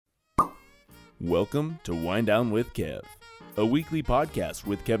Welcome to Wind Down with Kev, a weekly podcast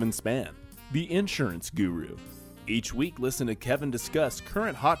with Kevin Spann, the insurance guru. Each week, listen to Kevin discuss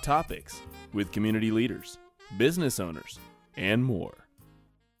current hot topics with community leaders, business owners, and more.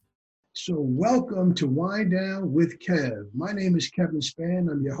 So welcome to Wind Down with Kev. My name is Kevin Spann.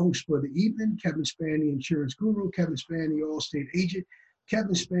 I'm your host for the evening. Kevin Spann, the insurance guru. Kevin Spann, the Allstate agent.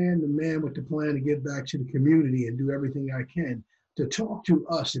 Kevin Spann, the man with the plan to give back to the community and do everything I can to talk to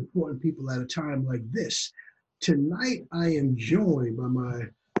us important people at a time like this. Tonight, I am joined by my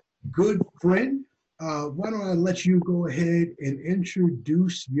good friend. Why don't I let you go ahead and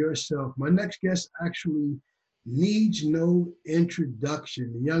introduce yourself? My next guest actually needs no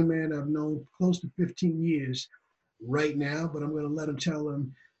introduction. The young man I've known close to 15 years right now, but I'm going to let him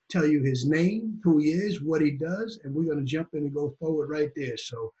tell you his name, who he is, what he does, and we're going to jump in and go forward right there.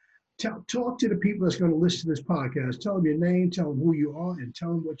 So talk to the people that's going to listen to this podcast. Tell them your name, tell them who you are, and tell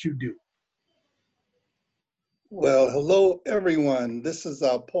them what you do. Well, hello, everyone. This is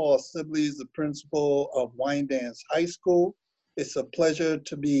Paul Sibblies, the principal of Wyandanch High School. It's a pleasure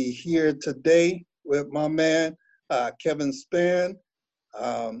to be here today with my man, Kevin Spann.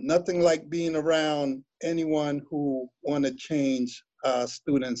 Nothing like being around anyone who want to change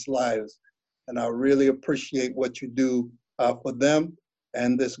students' lives. And I really appreciate what you do for them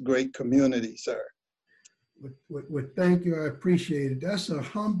and this great community, sir. Well, thank you. I appreciate it. That's a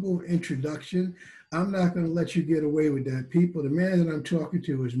humble introduction. I'm not going to let you get away with that. People, the man that I'm talking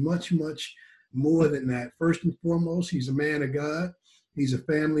to is much, much more than that. First and foremost, he's a man of God. He's a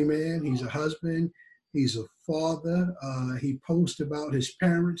family man. He's a husband. He's a father. He posts about his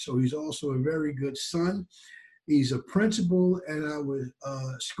parents, so he's also a very good son. He's a principal in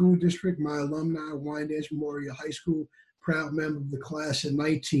our school district, my alumni, Wyandanch High School, proud member of the class in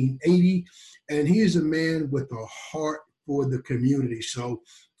 1980. And he is a man with a heart for the community. So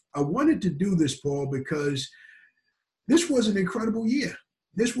I wanted to do this, Paul, because this was an incredible year.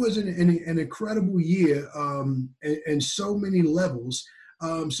 This was an incredible year in so many levels.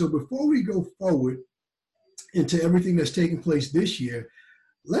 So before we go forward into everything that's taking place this year,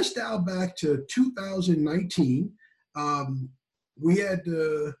 let's dial back to 2019. We had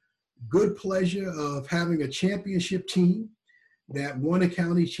the good pleasure of having a championship team that won a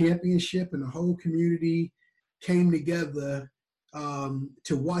county championship, and the whole community came together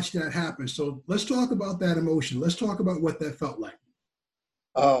to watch that happen. So let's talk about that emotion. Let's talk about what that felt like.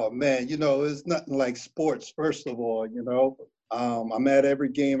 Oh, man, it's nothing like sports, first of all, I'm at every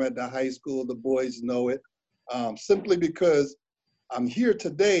game at the high school. The boys know it. Simply because I'm here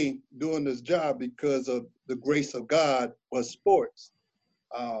today doing this job because of the grace of God was sports.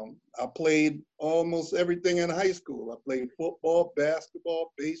 I played almost everything in high school. I played football,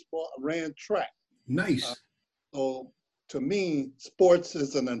 basketball, baseball. I ran track. Nice. So to me, sports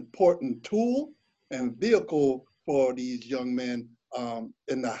is an important tool and vehicle for these young men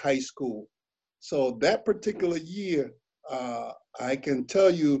in the high school. So that particular year, I can tell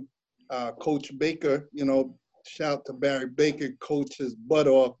you, Coach Baker, shout to Barry Baker, coached his butt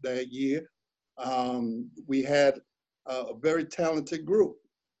off that year. We had a very talented group,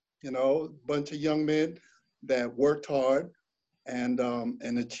 a bunch of young men that worked hard and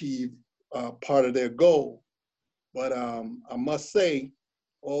achieved part of their goal. But I must say,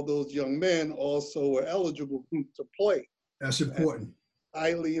 all those young men also were eligible to play. That's important. And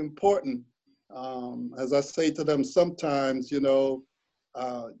highly important. As I say to them sometimes, you're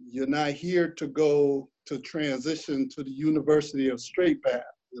not here to go to transition to the University of Straight Path.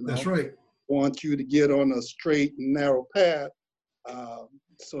 That's right. Want you to get on a straight and narrow path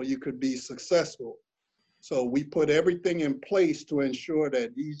so you could be successful. So we put everything in place to ensure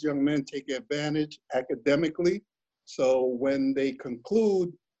that these young men take advantage academically. So when they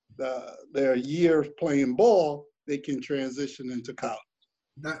conclude their year playing ball, they can transition into college.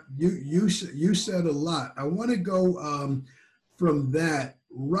 You said a lot. I want to go from that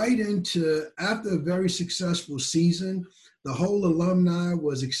right into, after a very successful season, the whole alumni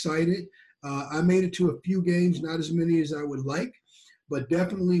was excited. I made it to a few games, not as many as I would like, but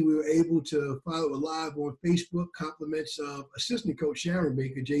definitely we were able to follow it live on Facebook. Compliments of assistant coach Sharon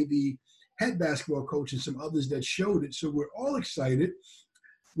Baker, JV head basketball coach, and some others that showed it. So we're all excited.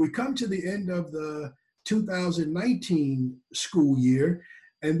 We come to the end of the 2019 school year,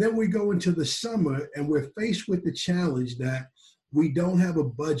 and then we go into the summer, and we're faced with the challenge that we don't have a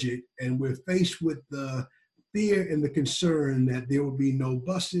budget, and we're faced with the fear and the concern that there will be no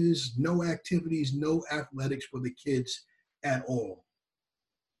buses, no activities, no athletics for the kids at all.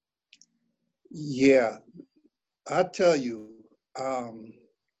 Yeah, I tell you,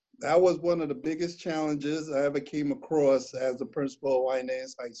 that was one of the biggest challenges I ever came across as a principal of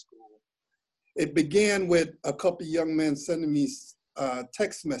Wyandanch High School. it began with a couple of young men sending me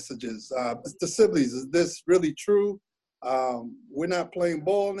text messages. Mr. Sibblies, is this really true? We're not playing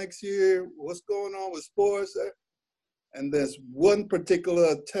ball next year. What's going on with sports? And this one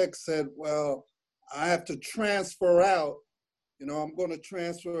particular text said, well, I have to transfer out. You know, I'm going to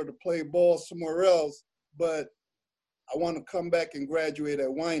transfer to play ball somewhere else, but I want to come back and graduate at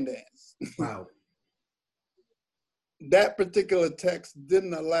Wyandanch. Wow. That particular text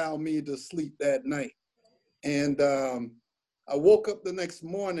didn't allow me to sleep that night. And I woke up the next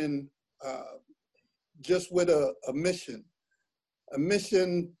morning just with a mission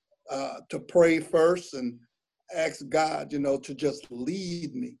to pray first and ask God, you know, to just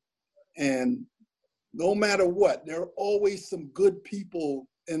lead me. And no matter what, there are always some good people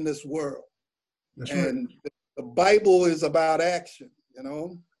in this world. That's and right. The Bible is about action, you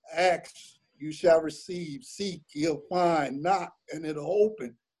know, ask, you shall receive, seek, you'll find, knock, and it'll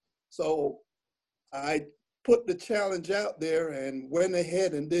open. So I put the challenge out there and went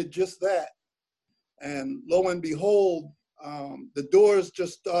ahead and did just that. And lo and behold, the doors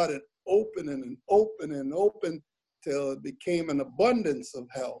just started opening and opening and open till it became an abundance of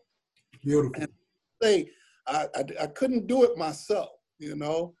help. Beautiful. And I couldn't do it myself, you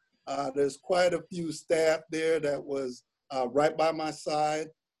know. There's quite a few staff there that was right by my side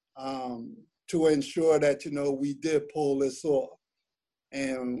to ensure that, you know, we did pull this off.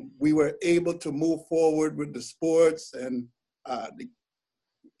 And we were able to move forward with the sports. And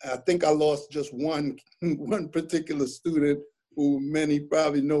I think I lost just one particular student who many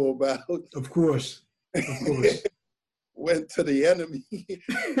probably know about. Of course. Of course. Went to the enemy.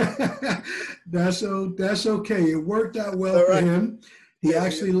 That's okay. It worked out well for him. He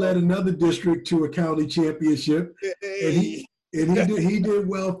actually led another district to a county championship, and he did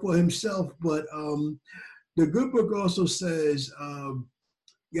well for himself. But the good book also says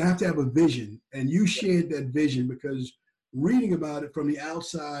you have to have a vision, and you shared that vision because reading about it from the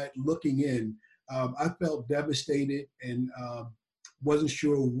outside, looking in, I felt devastated and wasn't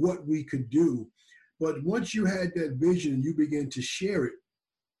sure what we could do. But once you had that vision, you began to share it.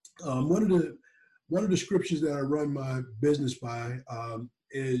 One of the scriptures that I run my business by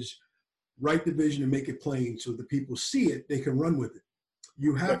is write the vision and make it plain so the people see it, they can run with it.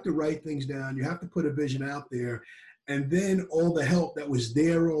 You have to write things down. You have to put a vision out there. And then all the help that was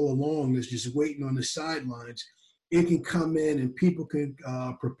there all along that's just waiting on the sidelines, it can come in and people can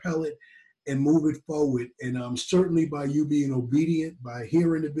propel it and move it forward. And certainly by you being obedient, by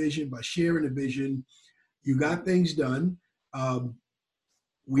hearing the vision, by sharing the vision, you got things done.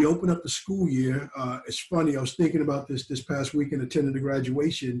 We opened up the school year. It's funny, I was thinking about this past weekend, attending the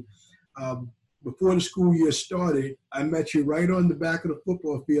graduation. Before the school year started, I met you right on the back of the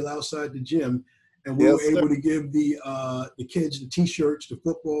football field outside the gym. And we were able to give the kids the T-shirts, the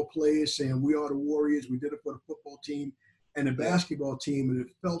football players saying, "We are the Warriors." We did it for the football team and the basketball team. And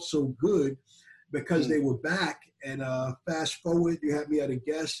it felt so good because they were back. And fast forward, you had me at a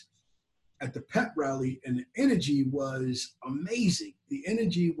guest at the pep rally, and the energy was amazing. The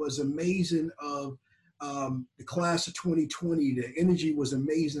energy was amazing of the class of 2020. The energy was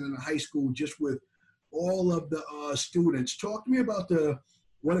amazing in the high school, just with all of the students. Talk to me about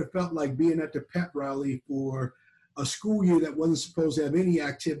what it felt like being at the pep rally for a school year that wasn't supposed to have any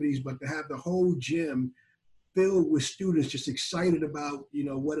activities, but to have the whole gym filled with students just excited about, you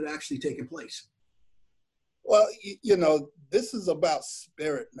know, what had actually taken place. Well, you know, this is about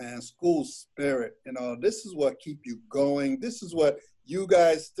spirit, man, school spirit. You know, this is what keep you going. This is what you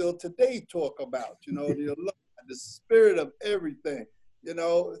guys still today talk about, you know, the spirit of everything, you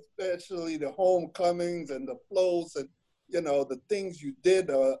know, especially the homecomings and the flows and, you know, the things you did,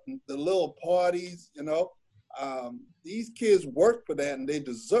 the little parties, you know. These kids work for that and they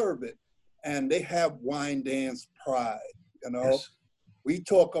deserve it. And they have Wyandanch pride, you know. Yes. We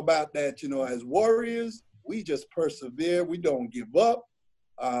talk about that, you know, as Warriors. We just persevere. We don't give up.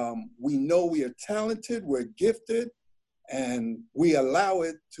 We know we are talented, we're gifted, and we allow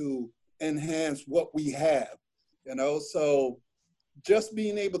it to enhance what we have, you know? So just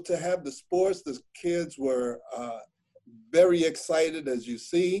being able to have the sports, the kids were very excited, as you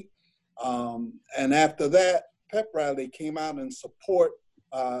see. And after that, pep rally came out and support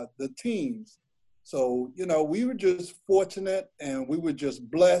the teams. So, you know, we were just fortunate and we were just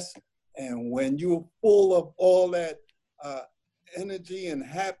blessed. And when you're full of all that energy and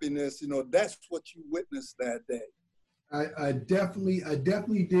happiness, you know, that's what you witnessed that day. I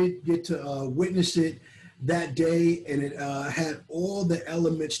definitely did get to witness it that day, and it had all the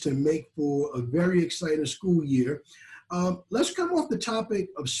elements to make for a very exciting school year. Let's come off the topic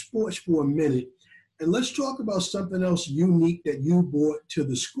of sports for a minute, and let's talk about something else unique that you brought to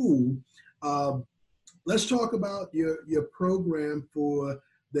the school. Let's talk about your program for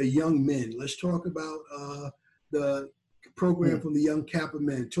the young men. Let's talk about the program from the young Kappa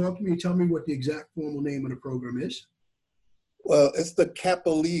men. Talk to me. Tell me what the exact formal name of the program is. Well, it's the Kappa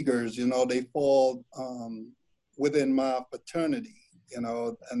Leaguers. They fall within my fraternity.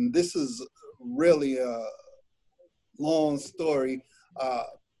 And this is really a long story.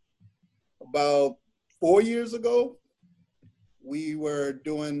 About 4 years ago, we were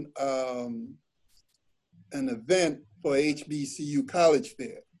doing an event for HBCU College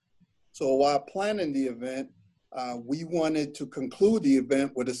Fair. So while planning the event, we wanted to conclude the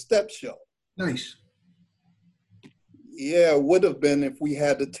event with a step show. Nice. Yeah, it would have been if we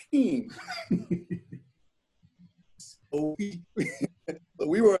had a team. So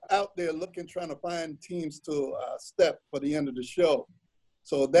we were out there trying to find teams to step for the end of the show.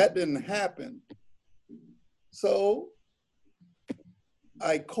 So that didn't happen. So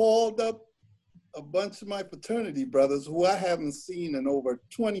I called up a bunch of my fraternity brothers who I haven't seen in over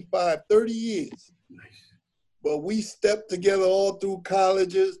 25, 30 years. Nice. But we stepped together all through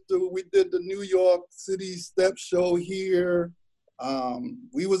colleges. We did the New York City step show here.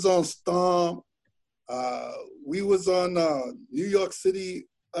 We was on Stomp. We was on New York City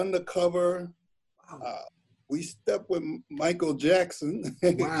Undercover. We stepped with Michael Jackson.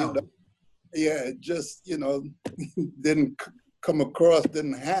 Wow. Yeah, it just, didn't come across,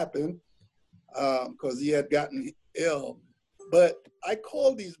 didn't happen because he had gotten ill. But I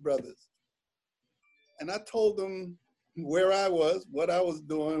called these brothers and I told them where I was, what I was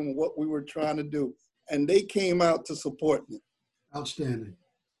doing, what we were trying to do. And they came out to support me. Outstanding.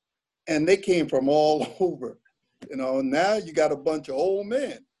 And they came from all over. Now you got a bunch of old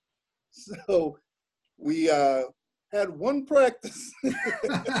men. So we had one practice.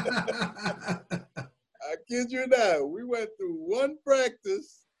 I kid you not. We went through one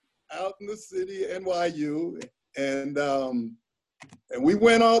practice out in the city, NYU, and we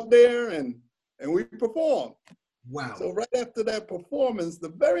went out there and we performed. Wow. So right after that performance, the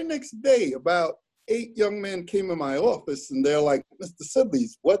very next day, about 8 young men came in my office and they're like, Mr.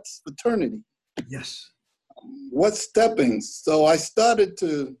 Sibblies, what's fraternity? Yes. What's stepping? So I started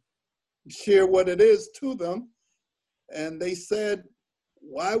to share what it is to them. And they said,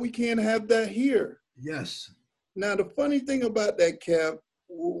 why we can't have that here? Yes. Now, the funny thing about that, Kev,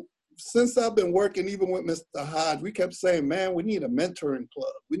 since I've been working even with Mr. Hodge, we kept saying, man, we need a mentoring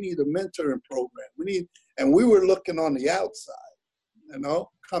club. We need a mentoring program. And we were looking on the outside,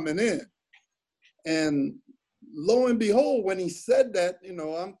 coming in. And lo and behold, when he said that,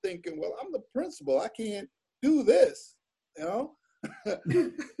 I'm thinking, well, I'm the principal. I can't do this,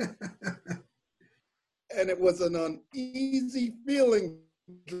 And it was an uneasy feeling.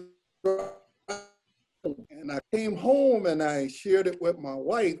 And I came home and I shared it with my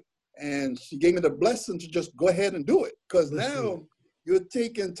wife, and she gave me the blessing to just go ahead and do it. Because now you're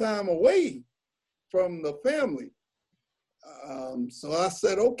taking time away from the family. So I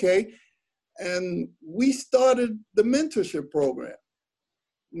said, okay. And we started the mentorship program.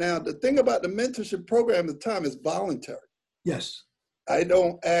 Now, the thing about the mentorship program at the time is voluntary. Yes. I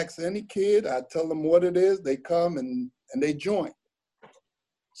don't ask any kid. I tell them what it is. They come and they join.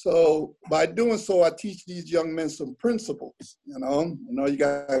 So by doing so, I teach these young men some principles. You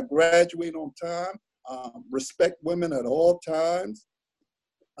got to graduate on time, respect women at all times,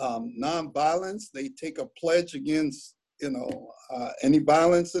 nonviolence. They take a pledge against, any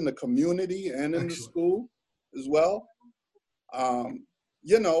violence in the community and in the school as well.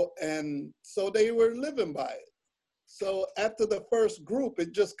 And so they were living by it. So after the first group,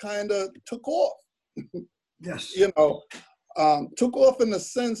 it just kind of took off. Yes. Took off in the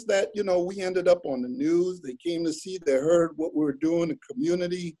sense that, we ended up on the news. They came to see, they heard what we were doing in the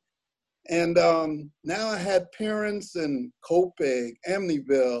community. And now I had parents in Copiague,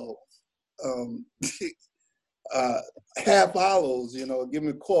 Amityville, Half Hollows, give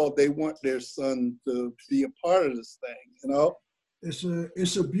me a call. They want their son to be a part of this thing,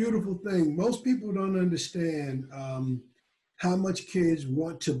 It's a beautiful thing. Most people don't understand how much kids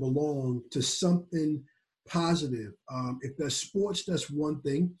want to belong to something positive. If there's sports, that's one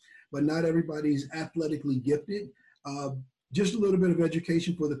thing, but not everybody's athletically gifted. Just a little bit of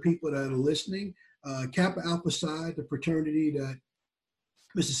education for the people that are listening. Kappa Alpha Psi, the fraternity that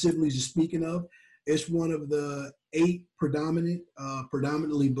Mr. Sibblies is speaking of, it's one of the 8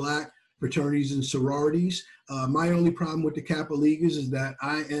 predominantly Black fraternities and sororities. My only problem with the Kappa Leaguers is that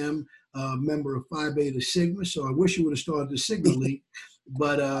I am a member of Phi Beta Sigma, so I wish you would have started the Sigma League.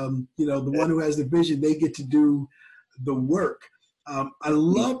 But, the one who has the vision, they get to do the work. I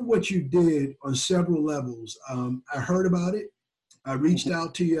love what you did on several levels. I heard about it. I reached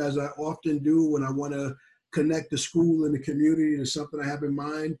out to you, as I often do when I want to connect the school and the community to something I have in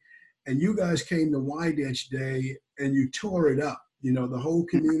mind. And you guys came to Wyandanch Day and you tore it up. You know, the whole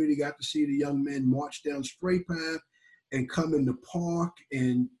community got to see the young men march down Spray Path and come in the park.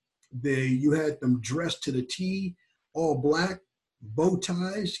 And you had them dressed to the T, all black, bow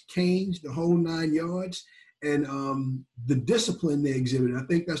ties, canes, the whole 9 yards. And the discipline they exhibited, I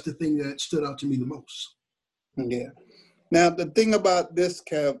think that's the thing that stood out to me the most. Yeah. Now, the thing about this,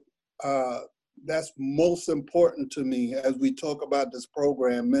 Kev, that's most important to me as we talk about this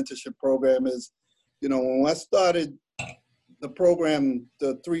program, mentorship program, is, you know, when I started the program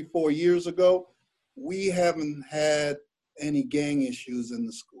 3-4 years ago, we haven't had any gang issues in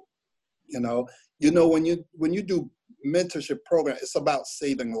the school. You know, when you do mentorship program, it's about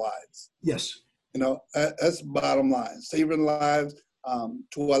saving lives. Yes. You know, that's the bottom line, saving lives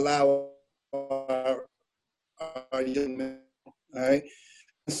to allow our young men, all right?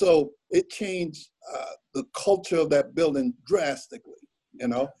 So it changed the culture of that building drastically, you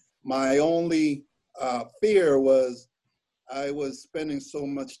know? My only fear was I was spending so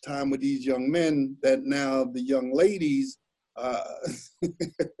much time with these young men that now the young ladies,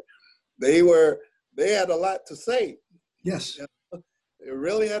 they had a lot to say. Yes. You know? They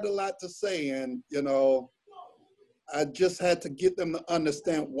really had a lot to say. And, you know, I just had to get them to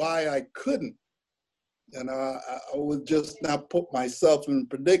understand why I couldn't. And I would just not put myself in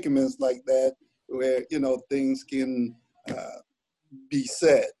predicaments like that where, you know, things can be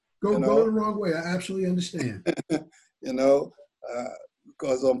said. Go the wrong way. I absolutely understand. You know,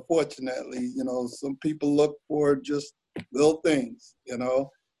 because unfortunately, you know, some people look for just little things, you know.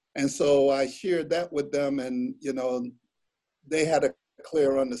 And so I shared that with them and, you know, they had a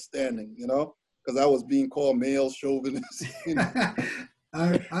clear understanding, you know, because I was being called male chauvinist. You know?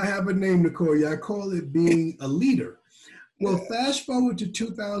 I have a name to call you. I call it being a leader. Well, fast forward to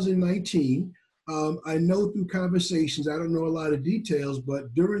 2019. I know through conversations, I don't know a lot of details,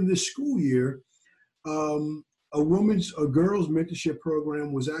 but during this school year, a girls mentorship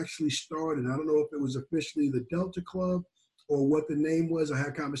program was actually started. I don't know if it was officially the Delta Club or what the name was. I had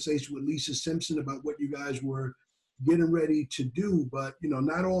a conversation with Lisa Simpson about what you guys were getting ready to do, but you know,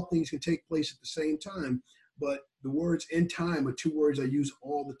 not all things can take place at the same time. But the words "in time" are 2 words I use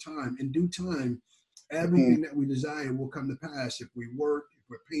all the time. In due time, everything that we desire will come to pass if we work, if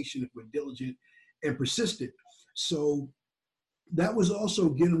we're patient, if we're diligent and persistent. So that was also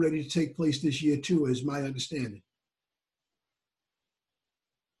getting ready to take place this year too, is my understanding.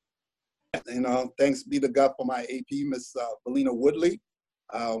 You know, thanks be to God for my AP, Miss Belina Woodley.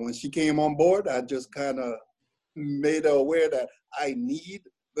 When she came on board, I just kind of made her aware that I need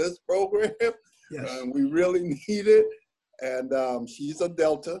this program. Yes. We really need it. And she's a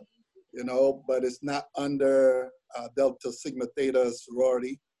Delta, you know, but it's not under Delta Sigma Theta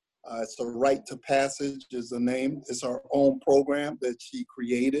sorority. It's a Rite to Passage is the name. It's her own program that she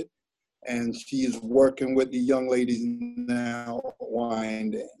created. And she is working with the young ladies now at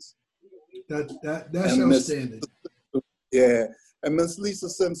Wyandanch. That's outstanding. Yeah, and Miss Lisa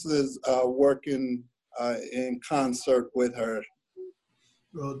Simpson is working in concert with her.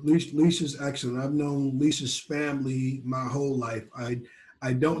 Well, Lisa's excellent. I've known Lisa's family my whole life.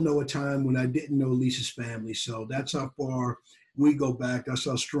 I don't know a time when I didn't know Lisa's family. So that's how far we go back. That's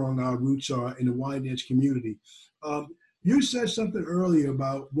how strong our roots are in the Wyandanch community. You said something earlier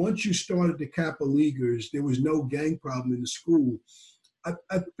about once you started the Kappa Leaguers, there was no gang problem in the school.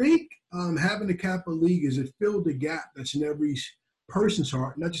 I think having the Kappa Leaguers, it filled the gap that's in every person's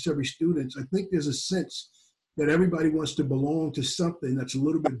heart, not just every student's. I think there's a sense that everybody wants to belong to something that's a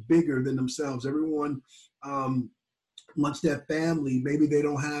little bit bigger than themselves. Everyone wants that family. Maybe they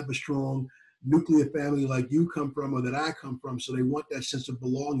don't have a strong nuclear family like you come from or that I come from, so they want that sense of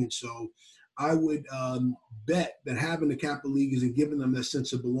belonging. So I would bet that having the Kappa Leaguers and giving them that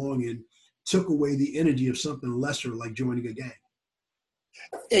sense of belonging took away the energy of something lesser like joining a gang.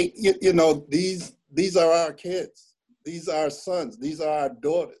 Hey, you know, these are our kids. These are our sons. These are our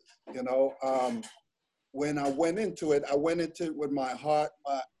daughters, you know. When I went into it with my heart,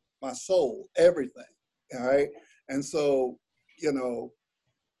 my soul, everything, all right? And so, you know,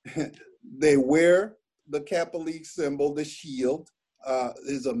 they wear the Kappa League symbol, the shield.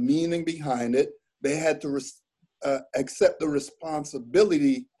 There's a meaning behind it. They had to accept the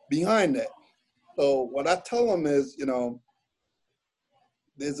responsibility behind that. So what I tell them is, you know,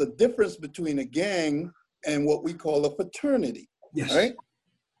 there's a difference between a gang and what we call a fraternity, yes. Right?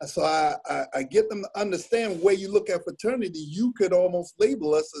 So I get them to understand where you look at fraternity, you could almost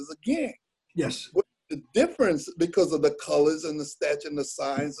label us as a gang. Yes. What the difference, because of the colors and the stature and the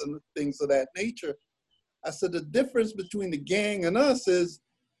signs and the things of that nature, I said, the difference between the gang and us is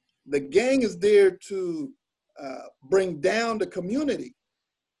the gang is there to bring down the community,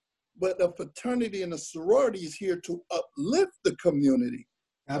 but the fraternity and the sorority is here to uplift the community.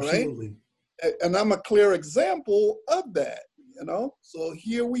 Absolutely. Right? And I'm a clear example of that, you know? So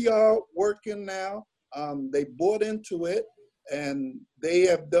here we are working now. They bought into it, and they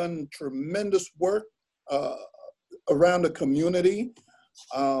have done tremendous work around the community,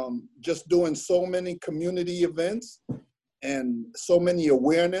 just doing so many community events and so many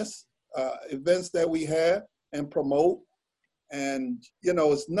awareness events that we have and promote. And, you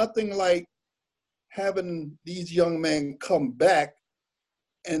know, it's nothing like having these young men come back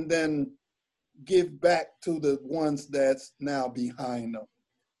and then give back to the ones that's now behind them.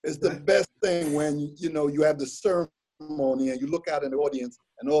 It's the best thing when, you know, you have the ceremony and you look out in the audience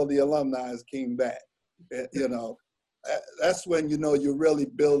and all the alumni came back. You know, that's when, you know, you're really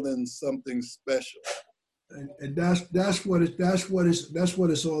building something special. And that's what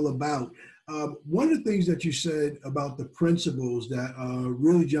it's all about. One of the things that you said about the principles that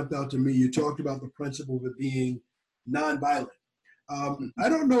really jumped out to me, you talked about the principle of it being nonviolent. I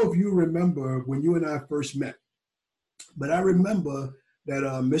don't know if you remember when you and I first met, but I remember that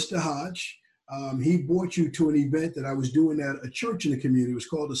Mr. Hodge, he brought you to an event that I was doing at a church in the community. It was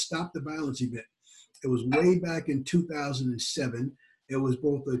called the Stop the Violence event. It was way back in 2007. It was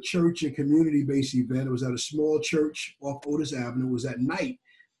both a church and community-based event. It was at a small church off Otis Avenue. It was at night.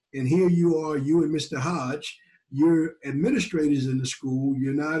 And here you are, you and Mr. Hodge, you're administrators in the school.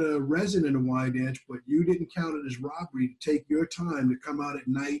 You're not a resident of Wyandanch, but you didn't count it as robbery to take your time to come out at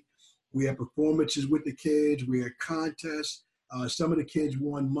night. We had performances with the kids. We had contests. Some of the kids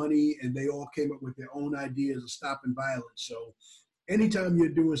won money, and they all came up with their own ideas of stopping violence. So anytime you're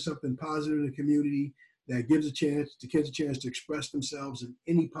doing something positive in the community that gives the kids a chance to express themselves in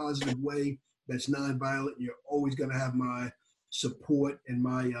any positive way that's nonviolent, you're always going to have my support and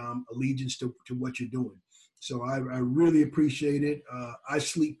my allegiance to what you're doing. So I really appreciate it. I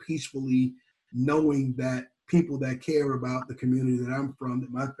sleep peacefully knowing that people that care about the community that I'm from,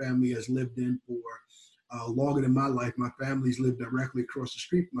 that my family has lived in for longer than my life. My family's lived directly across the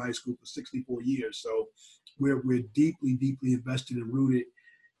street from high school for 64 years. So we're deeply, deeply invested and rooted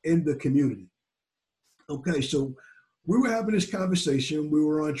in the community. Okay, so we were having this conversation. We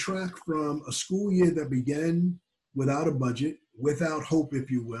were on track from a school year that began without a budget, without hope, if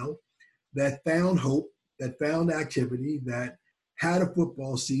you will, that found hope, that found activity, that had a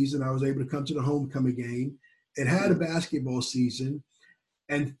football season. I was able to come to the homecoming game. It had a basketball season.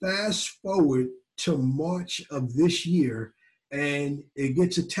 And fast forward to March of this year, and it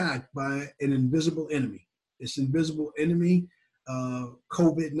gets attacked by an invisible enemy. This invisible enemy,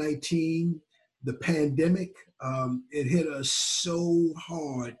 COVID-19, the pandemic, it hit us so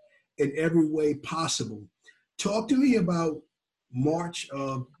hard in every way possible. Talk to me about March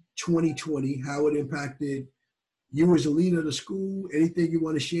of 2020, how it impacted you as a leader of the school. Anything you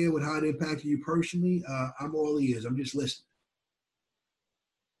want to share with how it impacted you personally? I'm all ears. I'm just listening.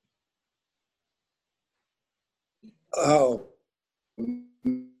 Oh,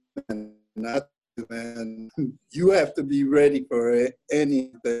 man, you have to be ready for it.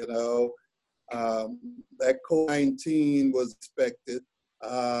 Anything, you know. That COVID-19 was expected.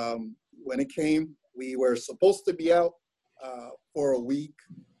 When it came, we were supposed to be out for a week,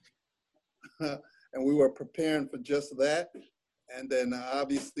 and we were preparing for just that. And then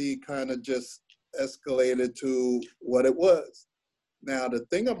obviously kind of just escalated to what it was. Now, the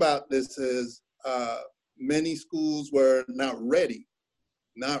thing about this is many schools were not ready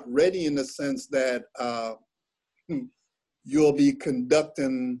in the sense that you'll be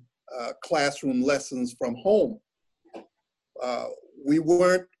conducting classroom lessons from home. We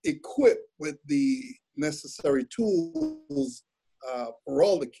weren't equipped with the necessary tools for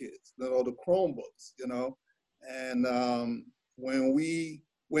all the kids, you know, the Chromebooks, you know. And when we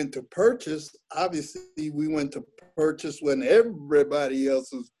went to purchase, obviously we went to purchase when everybody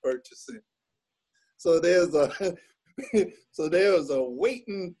else was purchasing. So there's a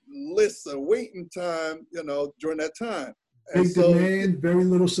waiting list, a waiting time, you know, during that time. And big demand, very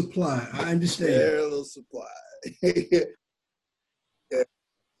little supply. I understand. Very little supply. Yeah.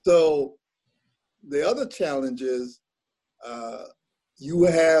 So the other challenge is you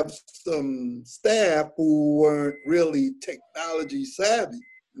have some staff who weren't really technology savvy.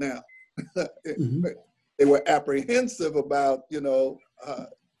 Now, they were apprehensive about, you know,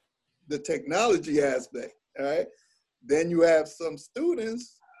 the technology aspect, all right? Then you have some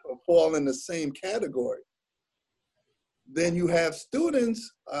students who fall in the same category. Then you have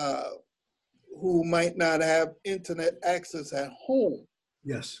students who might not have internet access at home.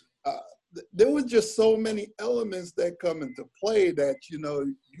 Yes. there was just so many elements that come into play that, you know,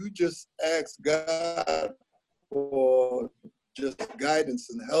 you just ask God for just guidance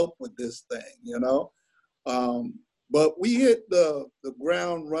and help with this thing, you know. But we hit the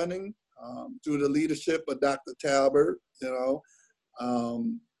ground running through the leadership of Dr. Talbert, you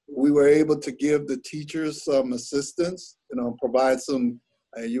know. We were able to give the teachers some assistance, you know, provide some,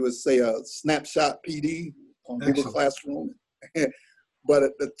 you would say, a snapshot PD on Google Classroom.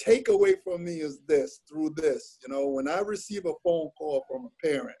 But the takeaway from me is this, through this, you know, when I receive a phone call from a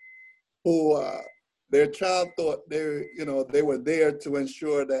parent who their child thought they were there to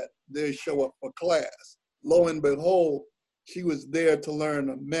ensure that they show up for class. Lo and behold, she was there to learn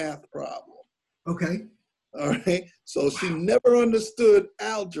a math problem. Okay. All right. So she never understood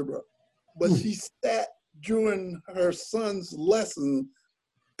algebra, but she sat during her son's lesson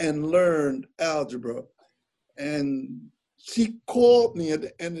and learned algebra. And she called me at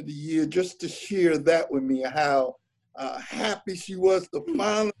the end of the year just to share that with me, how happy she was to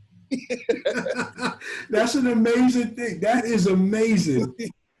finally. That's an amazing thing. That is amazing.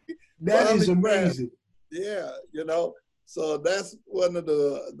 That is amazing. Yeah, you know, so that's one of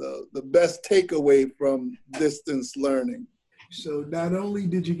the best takeaway from distance learning. So not only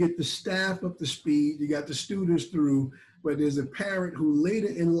did you get the staff up to speed, you got the students through, but there's a parent who later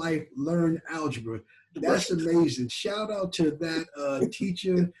in life learned algebra. That's amazing. Shout out to that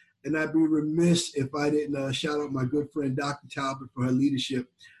teacher. And I'd be remiss if I didn't shout out my good friend, Dr. Talbot, for her leadership,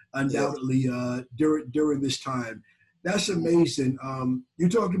 undoubtedly, during this time. That's amazing. You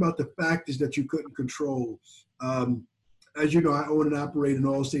talked about the factors that you couldn't control. As you know, I own and operate an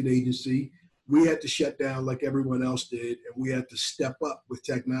all-state agency. We had to shut down like everyone else did, and we had to step up with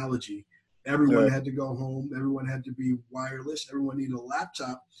technology. Everyone had to go home. Everyone had to be wireless. Everyone needed a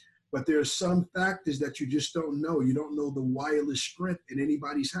laptop. But there are some factors that you just don't know. You don't know the wireless strength in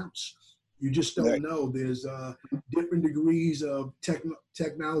anybody's house. You just don't know. There's different degrees of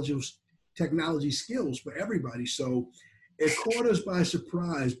technology skills for everybody. So it caught us by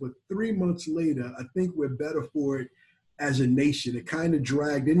surprise. But 3 months later, I think we're better for it as a nation. It kind of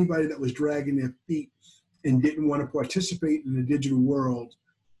dragged anybody that was dragging their feet and didn't want to participate in the digital world.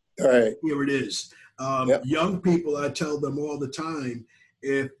 Here it is. Young people, I tell them all the time,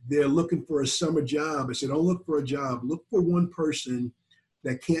 if they're looking for a summer job, I say, don't look for a job. Look for one person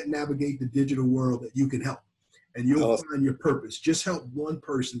that can't navigate the digital world that you can help. And you'll find your purpose. Just help one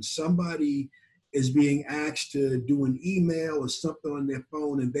person. Somebody is being asked to do an email or something on their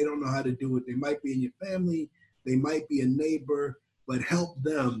phone and they don't know how to do it. They might be in your family. They might be a neighbor, but help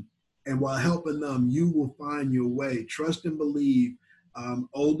them. And while helping them, you will find your way. Trust and believe.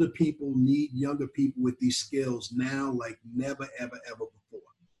 Older people need younger people with these skills now like never, ever, ever before.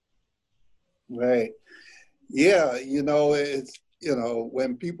 Right. Yeah, you know, it's, you know,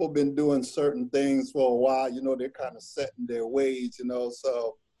 when people been doing certain things for a while, you know, they're kind of set in their ways, you know,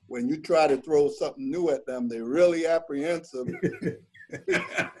 so when you try to throw something new at them, they're really apprehensive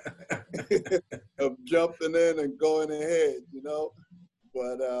of jumping in and going ahead, you know.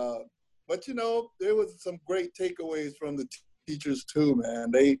 But you know, there was some great takeaways from the teachers too,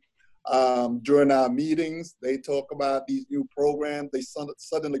 man. They during our meetings, they talk about these new programs they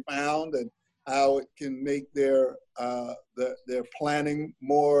suddenly found and how it can make their planning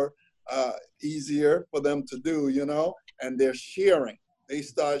more easier for them to do, you know, and they're sharing. They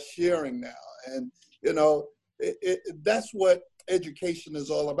start sharing now. And, you know, that's what education is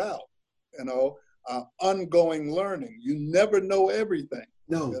all about, you know, ongoing learning. You never know everything.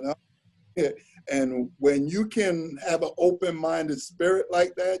 No. You know? And when you can have an open-minded spirit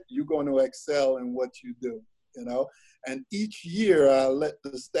like that, you're going to excel in what you do, you know. And each year, I let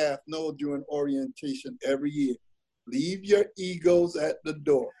the staff know during orientation every year, leave your egos at the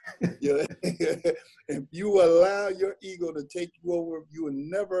door. If you allow your ego to take you over, you will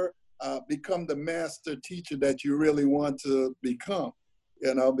never become the master teacher that you really want to become,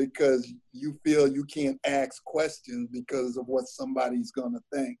 you know, because you feel you can't ask questions because of what somebody's going to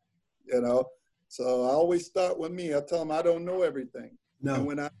think, you know. So I always start with me. I tell them I don't know everything. No. And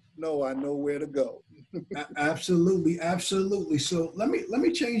when I know where to go. Absolutely, absolutely. So let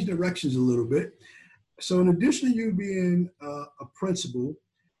me change directions a little bit. So in addition to you being a principal,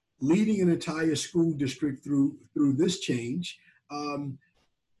 leading an entire school district through this change, I'm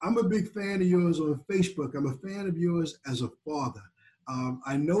a big fan of yours on Facebook. I'm a fan of yours as a father.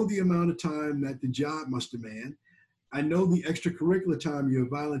 I know the amount of time that the job must demand. I know the extracurricular time you're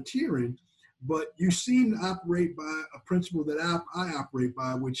volunteering, but you seem to operate by a principle that I operate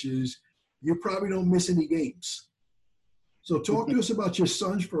by, which is you probably don't miss any games. So talk to us about your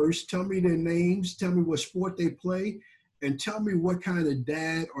sons first. Tell me their names. Tell me what sport they play. and tell me what kind of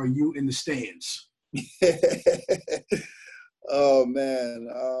dad are you in the stands? Oh man,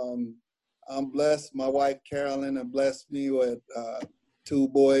 I'm blessed. My wife Carolyn has blessed me with 2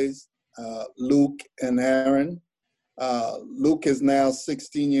 boys, Luke and Aaron. Luke is now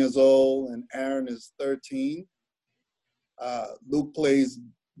 16 years old and Aaron is 13. Luke plays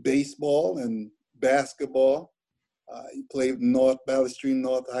baseball and basketball. He played North Valley Stream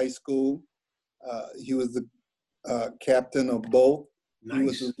North High School. He was the captain of both. Nice. He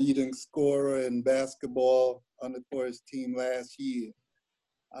was the leading scorer in basketball for his team last year.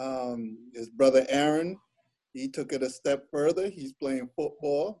 His brother Aaron, he took it a step further. He's playing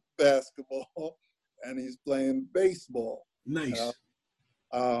football, basketball, and he's playing baseball. Nice.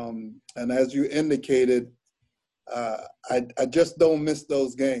 And as you indicated, I just don't miss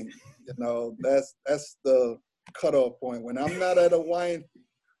those games. You know, that's the cutoff point. When I'm not at a Wyandanch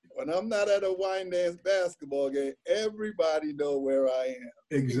basketball game, everybody know where I am.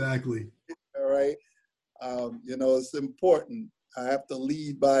 Exactly. All right. You know, it's important. I have to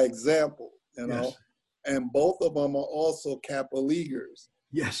lead by example, you know, yes. And both of them are also Kappa leaguers.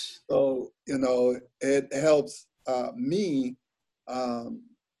 Yes. So, you know, it helps me to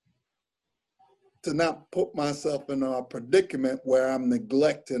not put myself in a predicament where I'm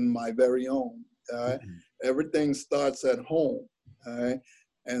neglecting my very own. Mm-hmm. Everything starts at home. All right.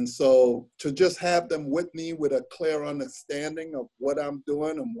 And so to just have them with me with a clear understanding of what I'm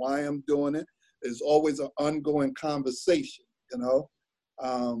doing and why I'm doing it is always an ongoing conversation, you know.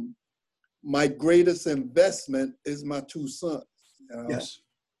 My greatest investment is my 2 sons, you know? Yes.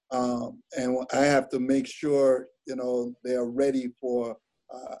 And I have to make sure, you know, they're ready for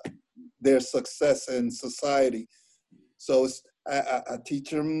their success in society. So I teach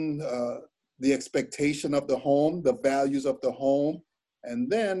them the expectation of the home, the values of the home. And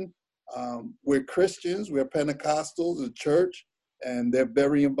then we're Christians, we're Pentecostals, the church, and they're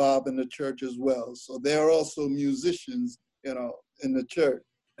very involved in the church as well. So they're also musicians, you know, in the church.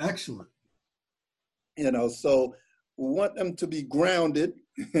 Excellent. You know, so we want them to be grounded.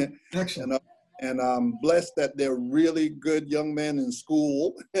 Excellent. You know, and I'm blessed that they're really good young men in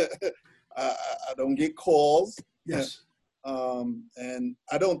school. I don't get calls. Yes. And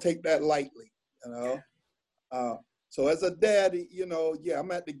I don't take that lightly, you know. So as a dad, you know, yeah,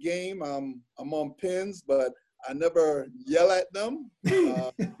 I'm at the game. I'm on pins, but I never yell at them.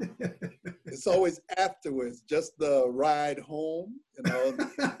 It's always afterwards, just the ride home, you know.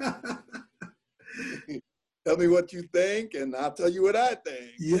 Tell me what you think, and I'll tell you what I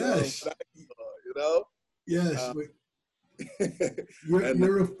think. Yes. You know. Yes.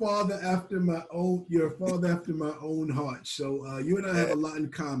 You're a father after my own. You're a father after my own heart. So you and I have a lot in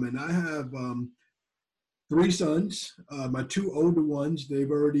common. I have 3 sons. My 2 older ones,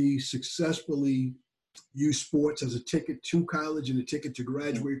 they've already successfully used sports as a ticket to college and a ticket to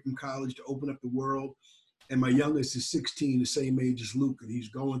graduate from college to open up the world. And my youngest is 16, the same age as Luke, and he's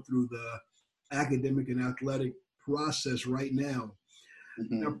going through the academic and athletic process right now.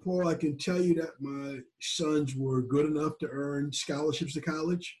 Mm-hmm. Now, Paul, I can tell you that my sons were good enough to earn scholarships to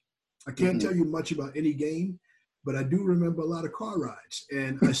college. I can't tell you much about any game, but I do remember a lot of car rides.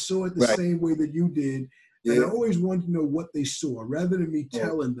 And I saw it the same way that you did. Yeah. And I always wanted to know what they saw. Rather than me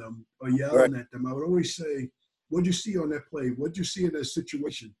telling them or yelling at them, I would always say, what'd you see on that play? What'd you see in that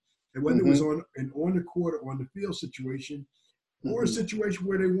situation? And whether it was on the court or on the field situation, or a situation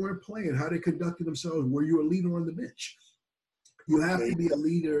where they weren't playing, how they conducted themselves, were you a leader on the bench? You have to be a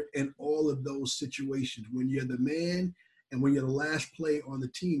leader in all of those situations. When you're the man and when you're the last play on the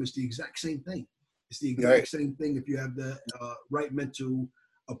team, it's the exact same thing. It's the exact same thing if you have the right mental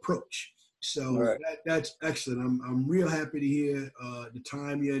approach. So that's excellent. I'm real happy to hear the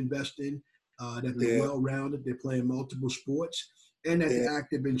time you're investing, that they're well-rounded, they're playing multiple sports, and that they're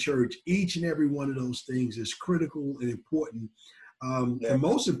active in church. Each and every one of those things is critical and important. The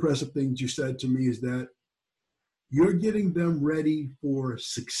most impressive thing you said to me is that you're getting them ready for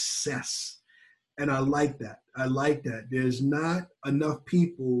success. And I like that. I like that. There's not enough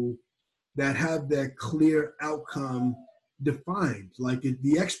people that have that clear outcome defined. Like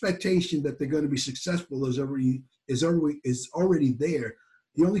the expectation that they're going to be successful is already there.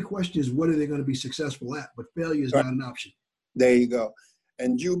 The only question is, what are they going to be successful at? But failure is not an option. There you go.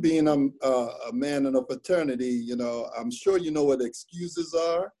 And you being a man in a fraternity, you know, I'm sure you know what excuses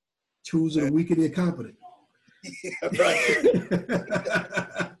are. Tools of the weak and the incompetent.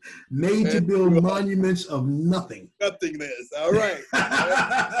 Right. Made to build monuments of nothing. Nothingness. All right.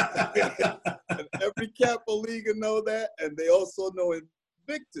 And every Kappa leaguer know that, and they also know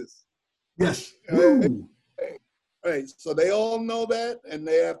Invictus. Yes. Right. So they all know that, and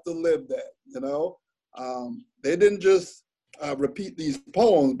they have to live that, you know. They didn't just repeat these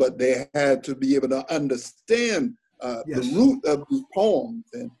poems, but they had to be able to understand the root of these poems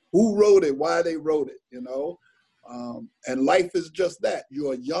and who wrote it, why they wrote it, you know. And life is just that.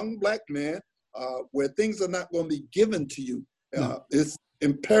 You're a young Black man where things are not going to be given to you. It's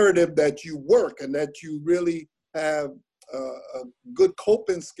imperative that you work and that you really have good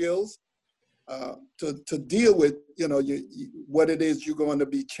coping skills to deal with, you know, what it is you're going to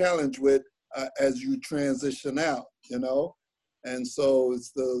be challenged with as you transition out, you know. And so it's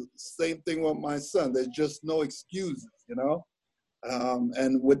the same thing with my son. There's just no excuses, you know.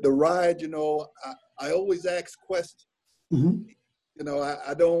 And with the ride, you know, I always ask questions. Mm-hmm. You know,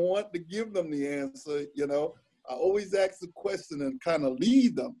 I don't want to give them the answer, you know. I always ask the question and kind of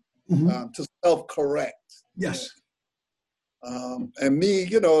lead them to self-correct. Yes. And me,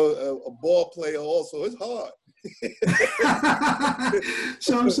 you know, a ball player also, it's hard.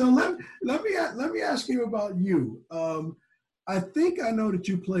 So let me ask you about you. I think I know that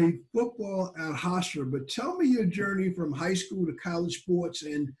you played football at Hofstra, but tell me your journey from high school to college sports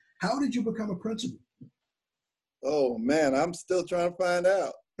and how did you become a principal? Oh man, I'm still trying to find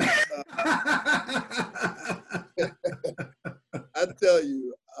out. I tell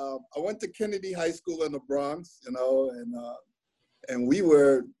you, I went to Kennedy High School in the Bronx, you know, and we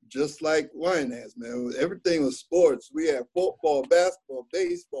were just like Wyandanch, man. Everything was sports. We had football, basketball,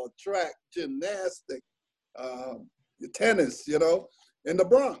 baseball, track, gymnastics, tennis, you know, in the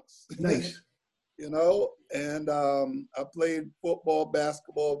Bronx. Nice. You know, and I played football,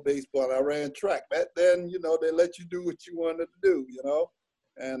 basketball, baseball, and I ran track. Back then, you know, they let you do what you wanted to do, you know,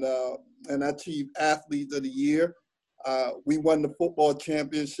 and I achieved Athlete of the Year. We won the football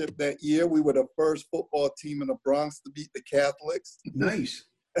championship that year. We were the first football team in the Bronx to beat the Catholics. Nice.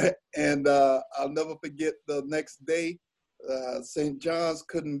 And I'll never forget the next day, St. John's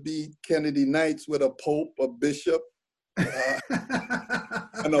couldn't beat Kennedy Knights with a pope, a bishop,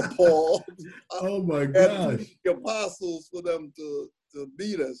 and a Paul. Oh my gosh. The apostles for them to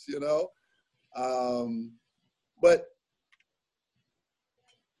beat us, you know. But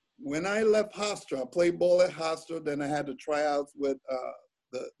when I left Hofstra, I played ball at Hofstra, then I had the tryouts with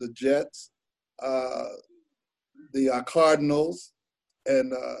the Jets, the Cardinals,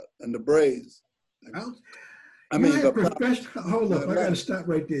 and the Braves. Hold up, I got to stop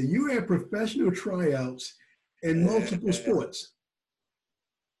right there. You had professional tryouts in multiple sports.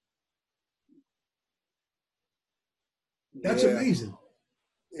 That's amazing.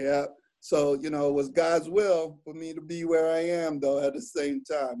 Yeah. So, you know, it was God's will for me to be where I am, though, at the same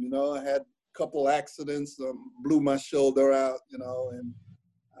time. You know, I had a couple accidents, blew my shoulder out, you know, and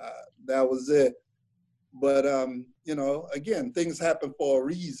that was it. But, you know, again, things happen for a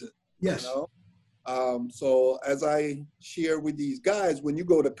reason. Yes. You know? So as I share with these guys, when you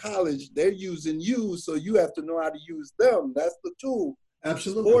go to college, they're using you, so you have to know how to use them. That's the tool.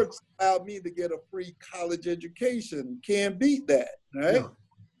 Absolutely. Sports allowed me to get a free college education. Can't beat that, right? No.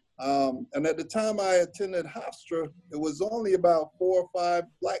 And at the time I attended Hofstra, it was only about 4 or 5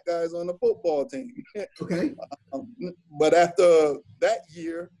 Black guys on the football team. Okay. But after that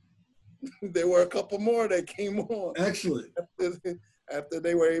year, there were a couple more that came on. Excellent. After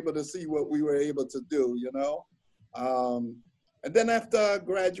they were able to see what we were able to do, you know. And then after I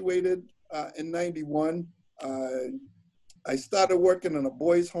graduated in '91, I started working in a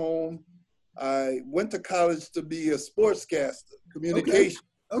boys' home. I went to college to be a sportscaster, communication.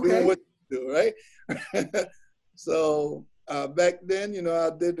 Okay. Doing what you do, right? So back then, you know, I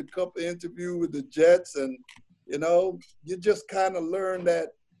did a couple interviews with the Jets, and you know, you just kind of learn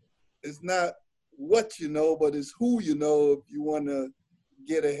that it's not what you know, but it's who you know if you want to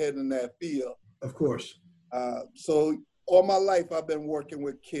get ahead in that field. Of course. So all my life I've been working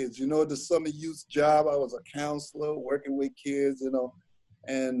with kids. You know, the summer youth job, I was a counselor working with kids, you know,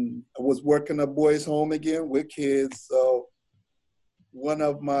 and I was working a boys' home again with kids. So one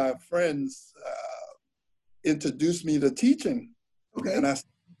of my friends introduced me to teaching. Okay. And I said,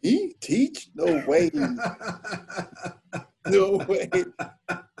 he teach? No way. No way.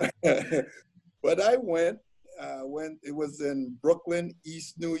 But I went, it was in Brooklyn,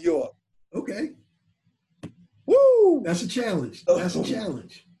 East New York. Okay. Woo! That's a challenge. That's a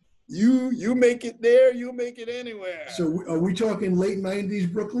challenge. You make it there, you make it anywhere. So are we talking late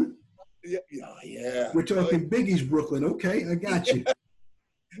 90s Brooklyn? Yeah. We're talking Biggie's Brooklyn. Okay, I got you.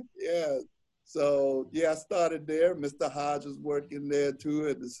 Yeah. So, yeah, I started there. Mr. Hodge was working there, too,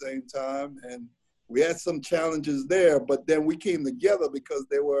 at the same time. And we had some challenges there, but then we came together because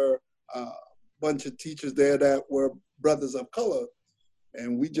there were a bunch of teachers there that were brothers of color.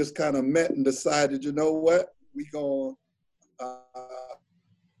 And we just kind of met and decided, you know what, we going to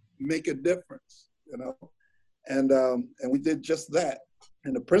make a difference. you know. And we did just that.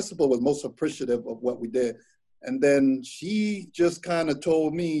 And the principal was most appreciative of what we did. And then she just kind of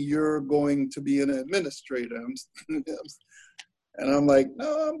told me, you're going to be an administrator. And I'm like,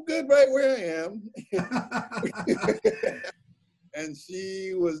 no, I'm good right where I am. And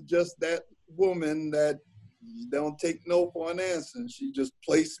she was just that woman that don't take no for an answer. And she just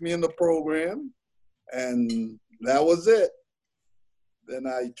placed me in the program, and that was it. Then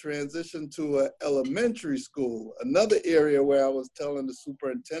I transitioned to an elementary school, another area where I was telling the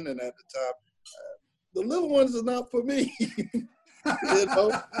superintendent at the time, the little ones are not for me, you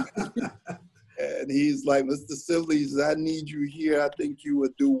know? And he's like, Mr. Sibblies, I need you here. I think you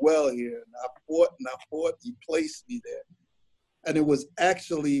would do well here. And I fought. He placed me there. And it was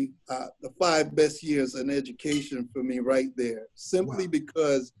actually the 5 best years in education for me right there, simply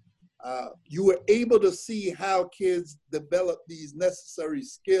because you were able to see how kids develop these necessary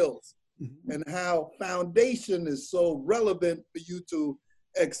skills and how foundation is so relevant for you to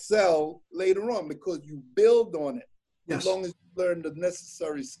excel later on, because you build on it as long as you learn the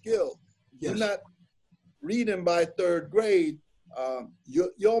necessary skills. You're not reading by 3rd grade,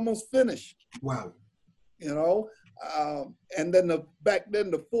 you're almost finished. Wow. You know, and then back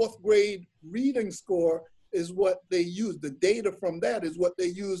then the 4th grade reading score is what they use. The data from that is what they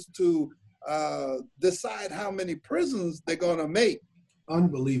use to decide how many prisons they're gonna make.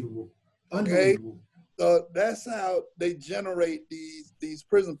 Unbelievable. Okay, so that's how they generate these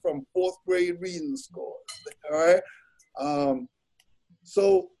prisons from 4th grade reading scores. All right,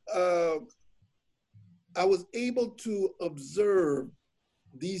 so I was able to observe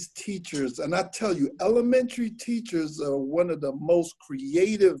these teachers, and I tell you, elementary teachers are one of the most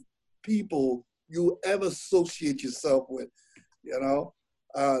creative people you ever associate yourself with, you know?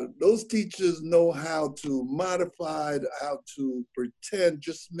 Those teachers know how to modify, how to pretend,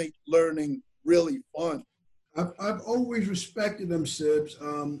 just make learning really fun. I've always respected them, Sibs.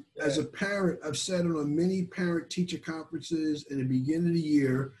 As a parent, I've sat on many parent-teacher conferences in the beginning of the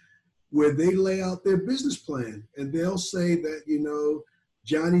year where they lay out their business plan, and they'll say that, you know,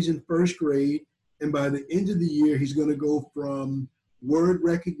 Johnny's in 1st grade, and by the end of the year, he's going to go from word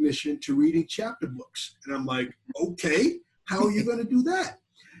recognition to reading chapter books. And I'm like, okay, how are you going to do that?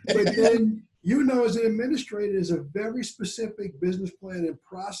 But then, you know, as an administrator, there's a very specific business plan and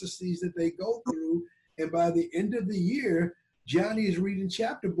processes that they go through. And by the end of the year, Johnny is reading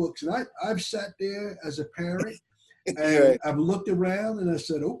chapter books. And I've sat there as a parent, and I've looked around and I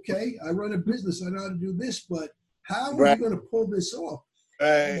said, okay, I run a business, I know how to do this, but how are you going to pull this off?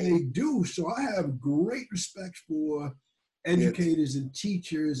 And they do. So I have great respect for educators and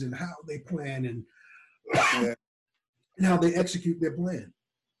teachers and how they plan and how they execute their plan.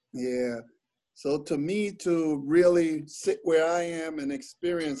 Yeah. So to me, to really sit where I am and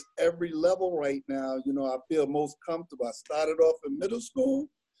experience every level right now, you know, I feel most comfortable. I started off in middle school,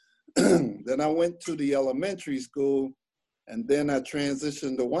 then I went to the elementary school, and then I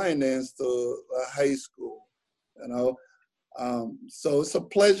transitioned to Wyandanch to high school, you know. So it's a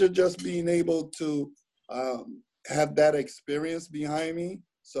pleasure just being able to have that experience behind me,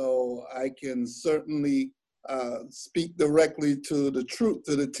 so I can certainly speak directly to the truth,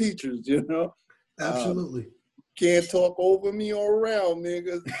 to the teachers, you know. Absolutely. Can't talk over me or around me,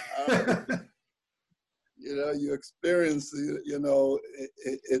 because you know, your experience, you know,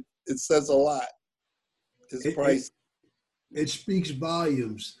 it says a lot. It's priceless. It speaks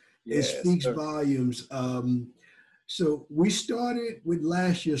volumes. Yes, it speaks volumes. So we started with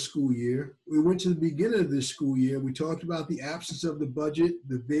last year's school year. We went to the beginning of this school year. We talked about the absence of the budget,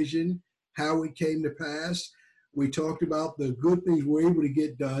 the vision, how it came to pass. We talked about the good things we were able to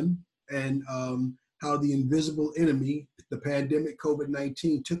get done, and how the invisible enemy, the pandemic,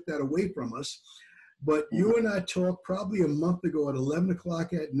 COVID-19, took that away from us. But you and I talked probably a month ago at 11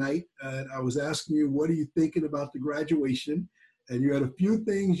 o'clock at night, and I was asking you, what are you thinking about the graduation? And you had a few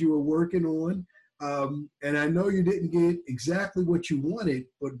things you were working on. And I know you didn't get exactly what you wanted,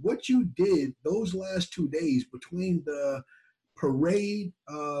 but what you did those last 2 days between the parade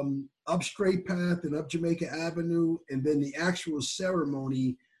up Straight Path and up Jamaica Avenue, and then the actual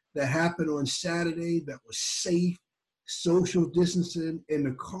ceremony that happened on Saturday that was safe, social distancing in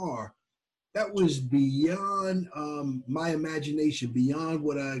the car, that was beyond my imagination, beyond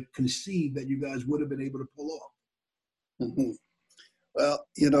what I conceived that you guys would have been able to pull off. Well,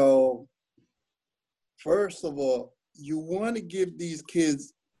 you know, first of all, you want to give these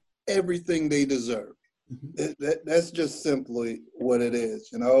kids everything they deserve. That's just simply what it is,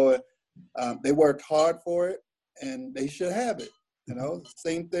 you know. They worked hard for it, and they should have it, you know.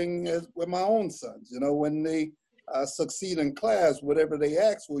 Same thing as with my own sons, you know, when they succeed in class, whatever they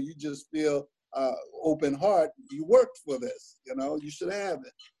ask for, you just feel open heart, you worked for this, you know, you should have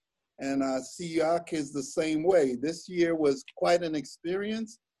it. And I see our kids the same way. This year was quite an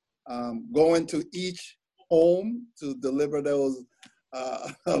experience, going to each home to deliver those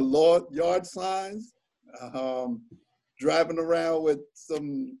yard signs, driving around with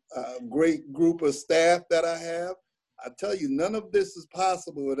some great group of staff that I have. I tell you, none of this is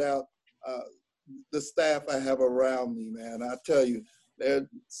possible without the staff I have around me, man. I tell you, they're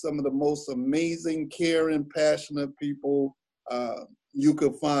some of the most amazing, caring, passionate people you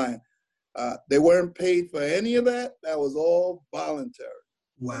could find. They weren't paid for any of that. That was all voluntary.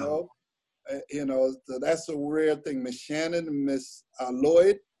 Wow. You know, so that's a rare thing. Miss Shannon and Miss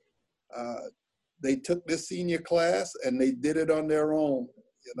Lloyd, they took this senior class and they did it on their own,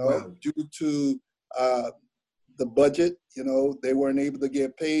 you know, Wow. due to the budget. You know, they weren't able to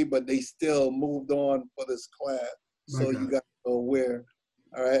get paid, but they still moved on for this class. So you got to go aware.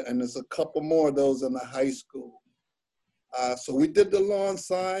 All right. And there's a couple more of those in the high school. So we did the lawn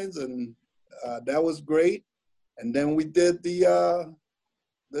signs, and that was great. And then we did the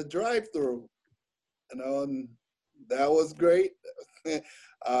drive-through, you know, and that was great.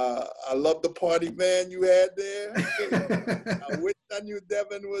 I love the party van you had there. I wish I knew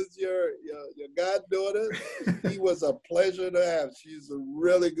Devin was your goddaughter. She was a pleasure to have. She's a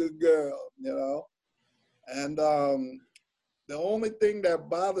really good girl, you know. And the only thing that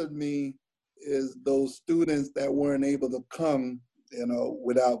bothered me is those students that weren't able to come, you know,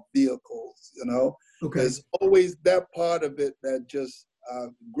 without vehicles, you know. Okay. There's always that part of it that just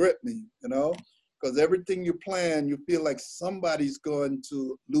gripped me, you know, because everything you plan, you feel like somebody's going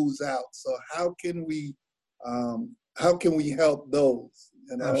to lose out. So how can we help those,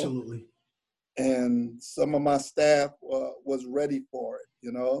 you know? Absolutely. And some of my staff was ready for it,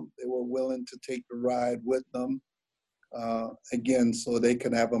 you know. They were willing to take the ride with them, again, so they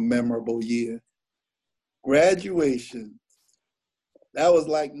can have a memorable year. Graduation, that was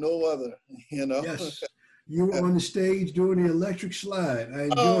like no other, you know. Yes. You were on the stage doing the electric slide. I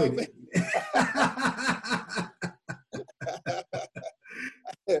enjoyed it.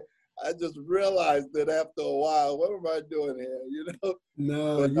 I just realized that after a while, what am I doing here? You know?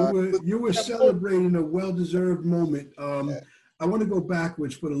 No, But, you were celebrating a well-deserved moment. I want to go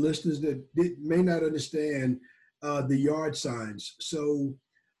backwards for the listeners that may not understand the yard signs. So,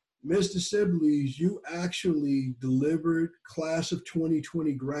 Mr. Sibblies, you actually delivered class of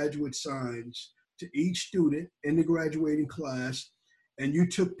 2020 graduate signs to each student in the graduating class, and you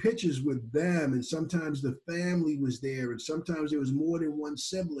took pictures with them, and sometimes the family was there, and sometimes there was more than one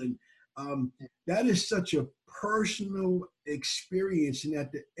sibling. That is such a personal experience, and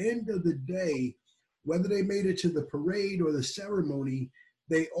at the end of the day, whether they made it to the parade or the ceremony,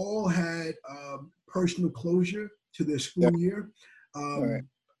 they all had personal closure to their school year. Right.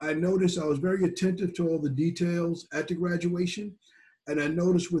 I noticed I was very attentive to all the details at the graduation. And I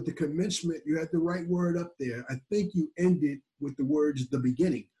noticed with the commencement, you had the right word up there. I think you ended with the words, the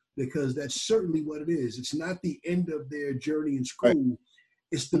beginning, because that's certainly what it is. It's not the end of their journey in school. Right.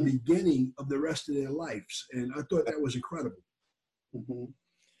 It's the beginning of the rest of their lives. And I thought that was incredible. Mm-hmm.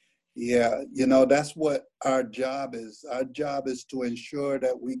 Yeah, you know, that's what our job is. Our job is to ensure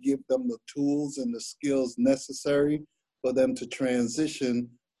that we give them the tools and the skills necessary for them to transition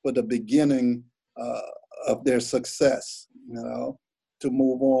for the beginning of their success, you know, to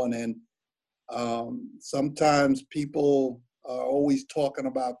move on. And sometimes people are always talking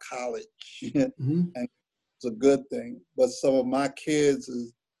about college, mm-hmm. and it's a good thing. But some of my kids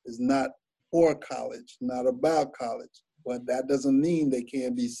is not for college, not about college. But that doesn't mean they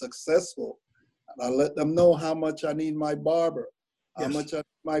can't be successful. I let them know how much I need my barber, how much I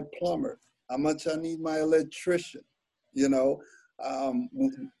need my plumber, how much I need my electrician, you know.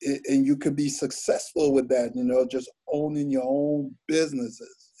 And you could be successful with that, you know, just owning your own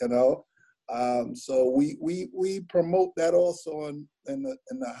businesses, you know. So we promote that also in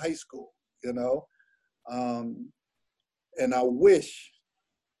the high school, you know. And I wish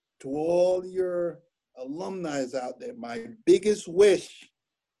to all your alumni out there, my biggest wish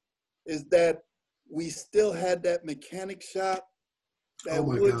is that we still had that mechanic shop, that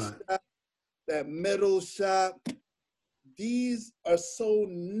wood shop, that metal shop. These are so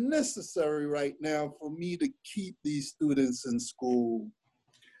necessary right now for me to keep these students in school.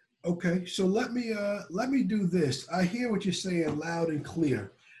 Okay, so let me do this. I hear what you're saying loud and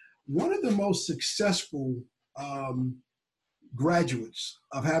clear. One of the most successful graduates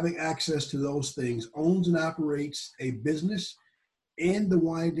of having access to those things owns and operates a business in the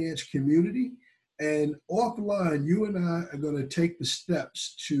Wyandanch community. And offline, you and I are going to take the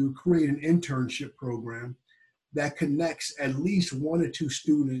steps to create an internship program that connects at least 1 or 2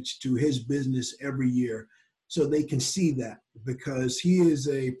 students to his business every year, so they can see that, because he is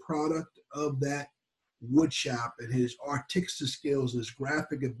a product of that wood shop, and his artistic skills, his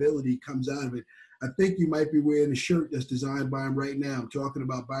graphic ability comes out of it. I think you might be wearing a shirt that's designed by him right now. I'm talking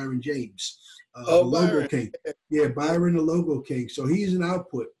about Byron James, the logo Byron. king. Yeah, Byron, the logo king. So he's an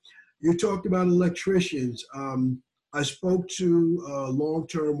output. You talked about electricians. I spoke to a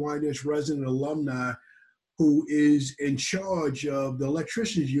long-term Wyandanch resident alumni who is in charge of the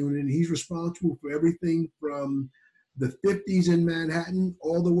electricians unit. He's responsible for everything from the 50s in Manhattan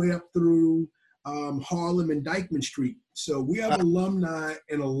all the way up through Harlem and Dyckman Street. So we have alumni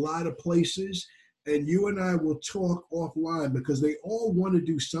in a lot of places, and you and I will talk offline because they all want to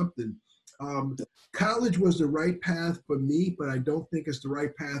do something. College was the right path for me, but I don't think it's the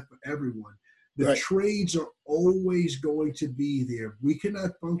right path for everyone. The trades are always going to be there. We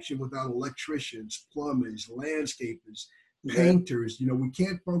cannot function without electricians, plumbers, landscapers, painters. You know, we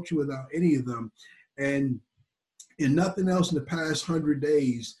can't function without any of them. And in nothing else in the past 100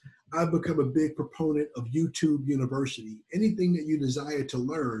 days, I've become a big proponent of YouTube University. Anything that you desire to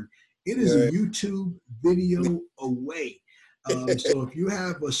learn, it is a YouTube video away. So if you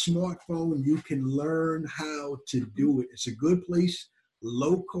have a smartphone, you can learn how to do it. It's a good place,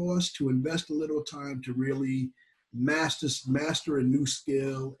 low cost, to invest a little time to really master a new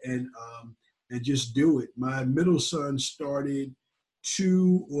skill and just do it. My middle son started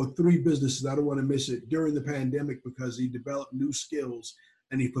 2 or 3 businesses, I don't want to miss it, during the pandemic, because he developed new skills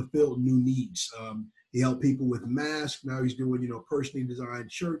and he fulfilled new needs. He helped people with masks. Now he's doing, personally designed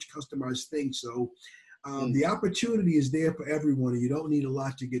shirts, customized things. So the opportunity is there for everyone, and you don't need a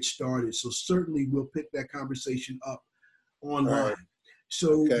lot to get started. So certainly we'll pick that conversation up online. Right.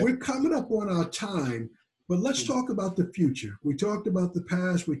 So we're coming up on our time, but let's talk about the future. We talked about the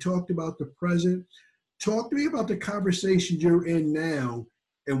past. We talked about the present. Talk to me about the conversations you're in now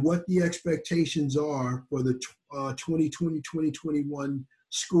and what the expectations are for the 2020-2021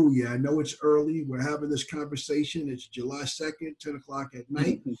 school year. I know it's early. We're having this conversation. It's July 2nd, 10 o'clock at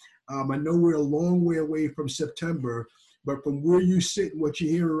night. I know we're a long way away from September, but from where you sit and what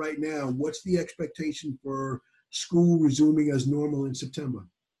you're hearing right now, what's the expectation for school resuming as normal in September?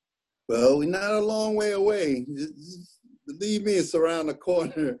 Well, we're not a long way away. Believe me, it's around the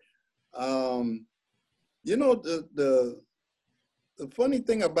corner. The funny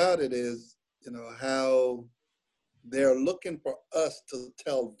thing about it is, how they're looking for us to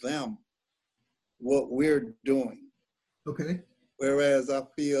tell them what we're doing. Okay. Whereas I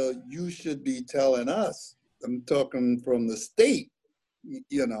feel you should be telling us, I'm talking from the state,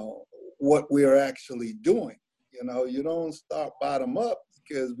 what we're actually doing. You don't start bottom up,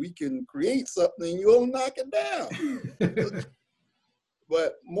 because we can create something and you'll knock it down.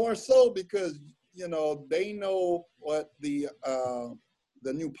 But more so because, they know what the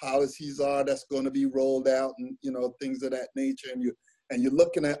new policies are that's going to be rolled out, and, things of that nature. And you're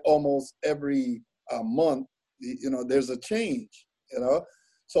looking at almost every month, there's a change,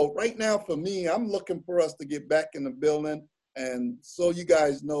 So right now for me, I'm looking for us to get back in the building. And so you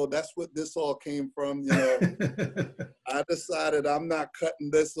guys know, that's what this all came from. I decided I'm not cutting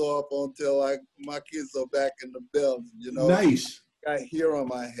this off until my kids are back in the building, Nice. Got hair on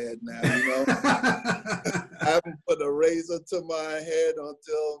my head now, I haven't put a razor to my head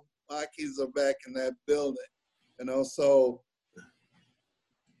until my kids are back in that building, so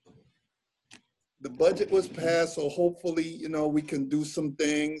the budget was passed, so hopefully, we can do some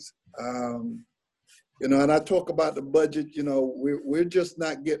things. And I talk about the budget, we're just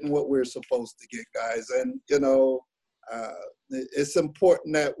not getting what we're supposed to get, guys. And, it's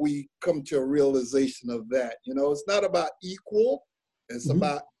important that we come to a realization of that. It's not about equal, it's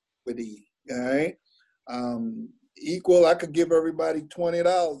about equity, all right? Equal, I could give everybody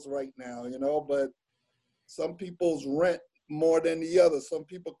 $20 right now, but some people's rent more than the other. Some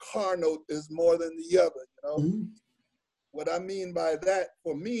people's car note is more than the other, What I mean by that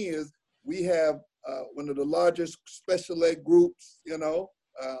for me is we have one of the largest special ed groups,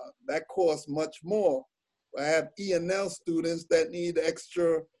 that costs much more. I have E&L students that need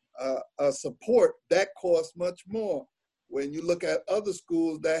extra support, that costs much more. When you look at other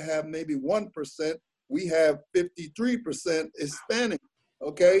schools that have maybe 1%, we have 53% Hispanic,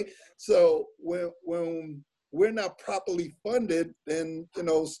 okay? So when we're not properly funded, then,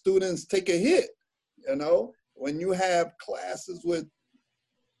 students take a hit, When you have classes with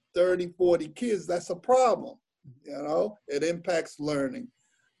 30, 40 kids, that's a problem, It impacts learning.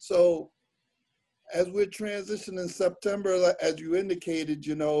 So as we're transitioning September, as you indicated,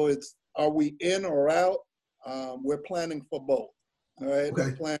 it's, are we in or out? We're planning for both, all right? Okay.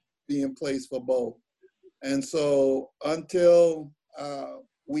 The plan be in place for both. And so until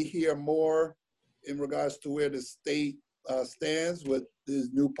we hear more in regards to where the state stands with these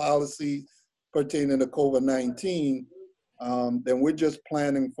new policies pertaining to COVID-19, then we're just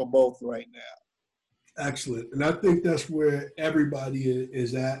planning for both right now. Excellent. And I think that's where everybody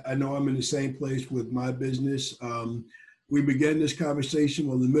is at. I know I'm in the same place with my business. We began this conversation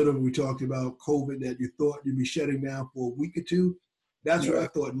in the middle. We talked about COVID, that you thought you'd be shutting down for a week or two. That's what I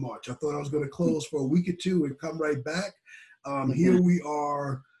thought in March. I thought I was going to close for a week or two and come right back. Here we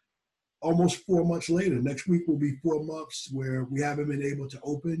are almost 4 months later. Next week will be 4 months where we haven't been able to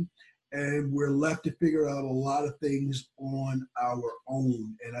open, and we're left to figure out a lot of things on our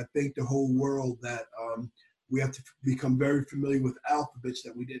own. And I think the whole world that we have to become very familiar with alphabets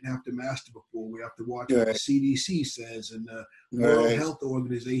that we didn't have to master before. We have to watch what the CDC says and the World Health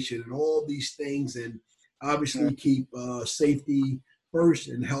Organization and all these things, and obviously keep safety first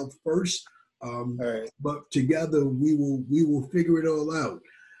and health first. But together we will figure it all out.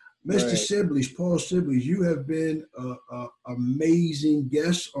 Mr. Sibblies, Paul Sibblies, you have been an amazing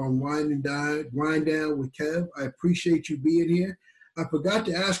guest on Wind Down with Kev. I appreciate you being here. I forgot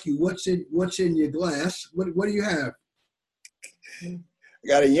to ask you what's in your glass. What do you have?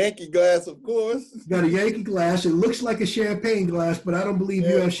 Got a Yankee glass, of course. Got a Yankee glass. It looks like a champagne glass, but I don't believe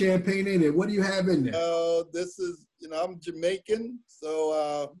you have champagne in it. What do you have in there? This is, I'm Jamaican,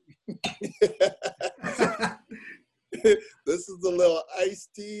 so this is a little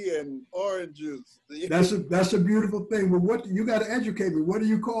iced tea and orange juice. That's a beautiful thing. But what you got to educate me? What do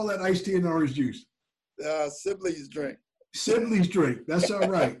you call that iced tea and orange juice? Sibblies drink. Sibblies drink. That's all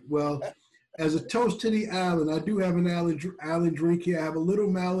right. Well, as a toast to the island, I do have an island drink here. I have a little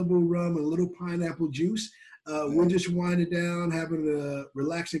Malibu rum and a little pineapple juice. We're just winding down, having a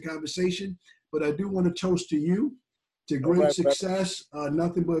relaxing conversation. But I do want to toast to you, to great success,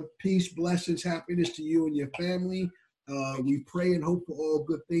 nothing but peace, blessings, happiness to you and your family. We pray and hope for all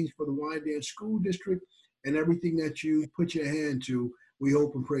good things for the Wyandanch School District, and everything that you put your hand to, we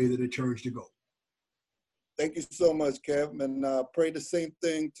hope and pray that it turns to gold. Thank you so much, Kevin. And I pray the same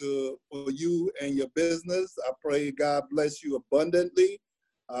thing for you and your business. I pray God bless you abundantly.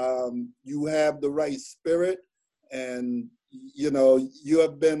 You have the right spirit, and you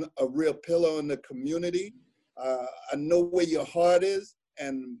have been a real pillar in the community. I know where your heart is,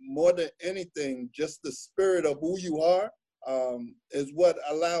 and more than anything, just the spirit of who you are is what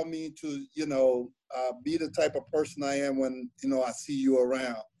allowed me to, be the type of person I am when, I see you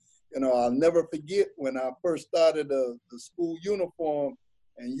around. I'll never forget when I first started the school uniform,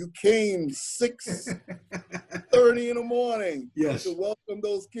 and you came 6:30 in the morning to welcome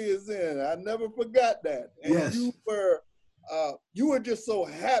those kids in. I never forgot that. And you were just so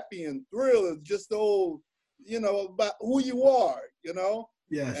happy and thrilled, just the whole, about who you are,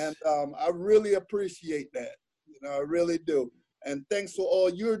 Yes. And I really appreciate that. I really do. And thanks for all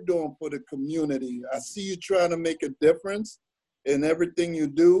you're doing for the community. I see you trying to make a difference in everything you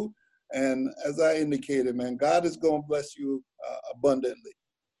do. And as I indicated, man, God is going to bless you abundantly.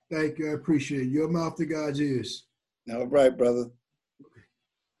 Thank you. I appreciate it. Your mouth to God's ears. All right, brother.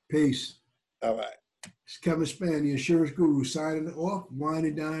 Peace. All right. It's Kevin Spann, the insurance guru, signing off.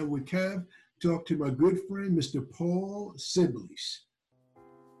 Winding down with Kev. Talk to my good friend, Mr. Paul Sibblies.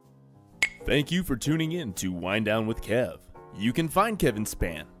 Thank you for tuning in to Wind Down with Kev. You can find Kevin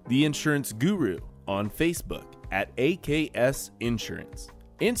Spann, the insurance guru, on Facebook at AKS Insurance,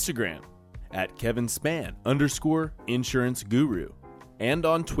 Instagram at Kevin Spann _insurance guru, and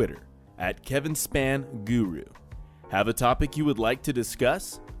on Twitter at Kevin Spann Guru. Have a topic you would like to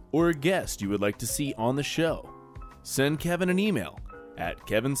discuss or a guest you would like to see on the show? Send Kevin an email at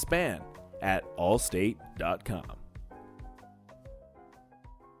kevinspann@allstate.com.